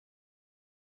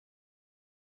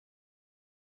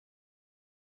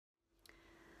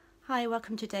Hi,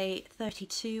 welcome to day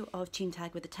 32 of Tune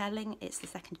Tag with the Telling. It's the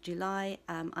 2nd of July.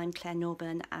 I'm Clare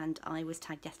Norburn and I was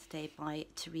tagged yesterday by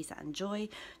Teresa and Joy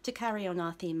to carry on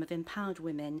our theme of empowered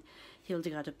women,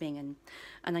 Hildegard of Bingen.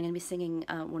 And I'm going to be singing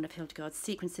one of Hildegard's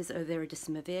sequences of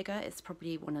viridissima virga. It's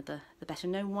probably one of the better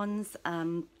known ones.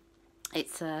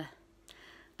 It's a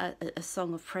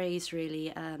song of praise,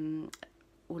 really,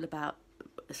 all about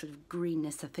a sort of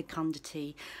greenness of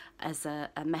fecundity as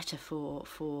a metaphor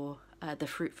for the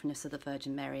fruitfulness of the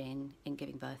Virgin Mary in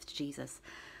giving birth to Jesus.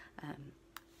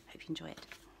 Hope you enjoy it.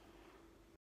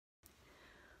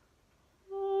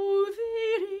 O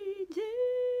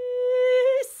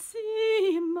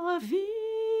viridissima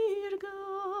virga,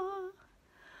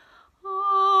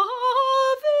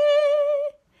 ave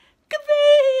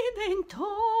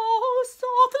quementos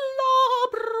of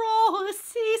labros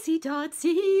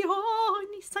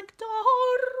visitationi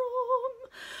sanctorum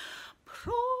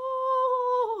prodisti,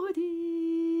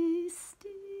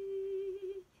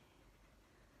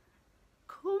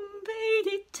 cum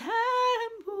vedi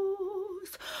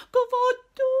tempus quod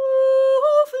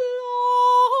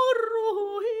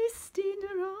floruist in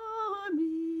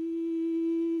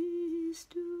ramis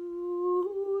tuis.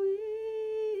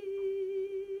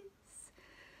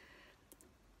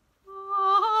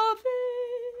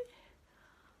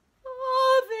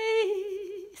 Ave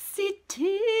sit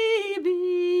tibi,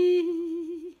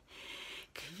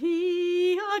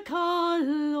 quia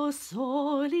callo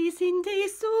solis in te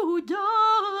sudavit,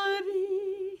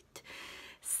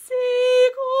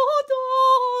 sicut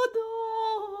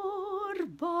odor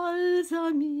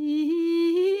balsami.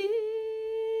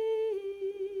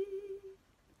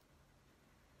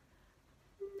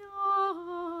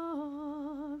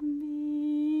 Nam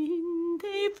in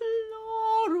te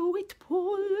floruit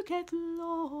pulcet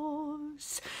los,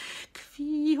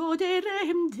 quio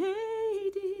derem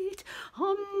dedit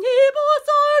omnibus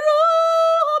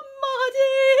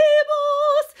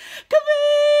aromatibus,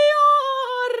 quia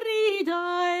rida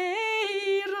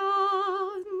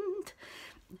erant,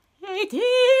 et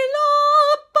illa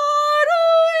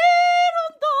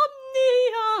paruerunt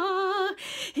omnia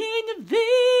in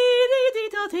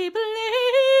viriditate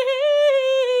plena.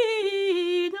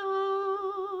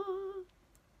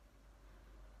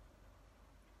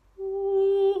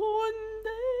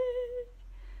 Unde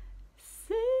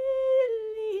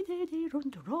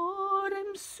seliderunt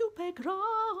rorem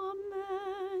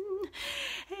supergramen,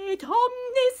 et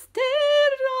omnis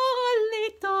terra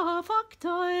lita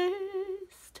facta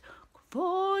est,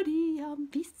 quodiam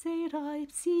viscera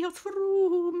ipsios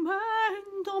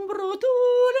frumendum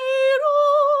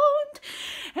produlerunt,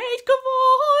 et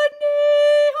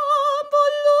quoniam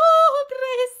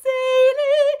volucre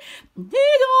seli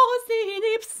nidos in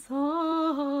ipsa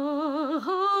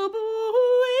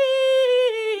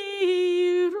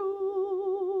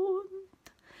habuerunt.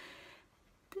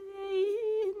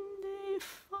 Deinde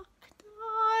facta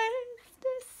est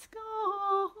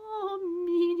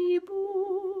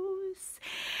escaminibus,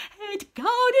 et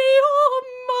gaudium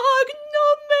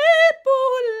magnum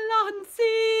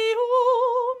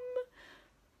ebullantium.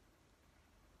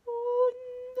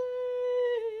 Unde,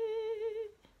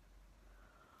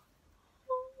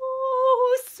 o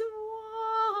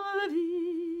suavis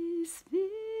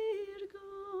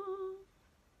virga,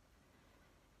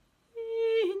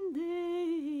 inde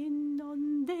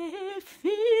nonde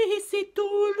fisit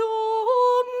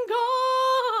tullum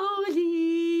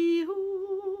gaudium,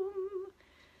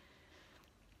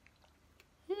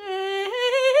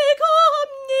 ec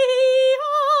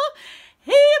omnia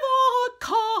eva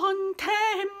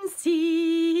contem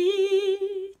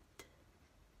sit,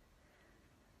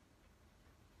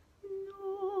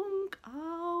 nunc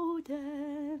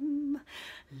audem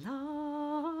lausit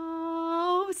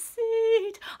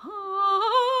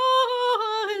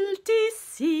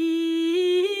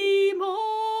altissimo.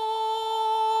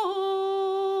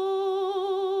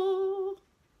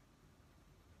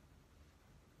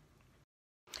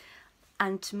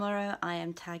 And tomorrow I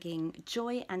am tagging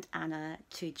Joy and Anna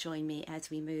to join me as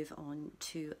we move on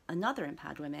to another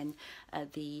empowered woman,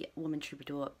 the woman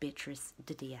troubadour Beatrice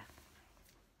de Dia.